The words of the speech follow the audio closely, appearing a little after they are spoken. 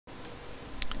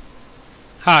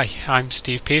Hi, I'm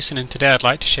Steve Pearson, and today I'd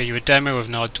like to show you a demo of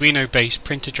an Arduino based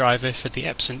printer driver for the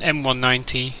Epson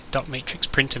M-190 dot matrix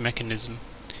printer mechanism.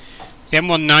 The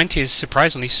M-190 is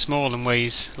surprisingly small and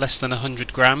weighs less than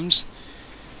 100 grams.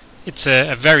 It's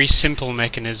a very simple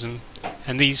mechanism,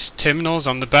 and these terminals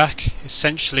on the back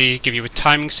essentially give you a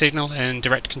timing signal and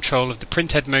direct control of the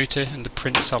print head motor and the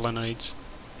print solenoids.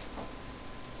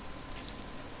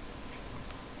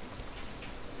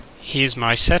 Here's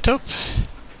my setup.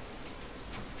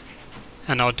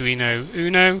 An Arduino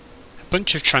UNO, a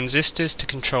bunch of transistors to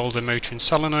control the motor and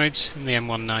solenoids, and the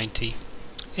M190.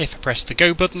 If I press the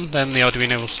go button, then the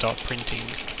Arduino will start printing.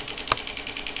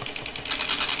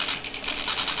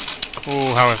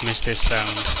 Oh, how I've missed this sound.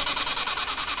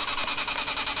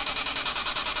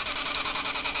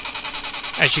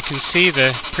 As you can see,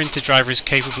 the printer driver is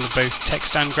capable of both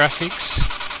text and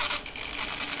graphics.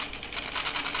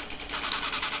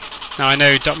 Now I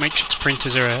know dot matrix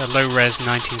printers are a low-res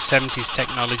 1970s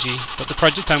technology, but the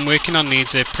project I'm working on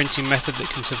needs a printing method that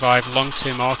can survive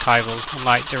long-term archival,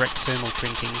 unlike direct thermal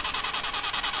printing.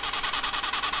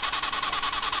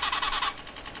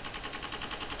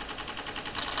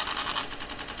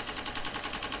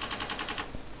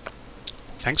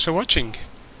 Thanks for watching.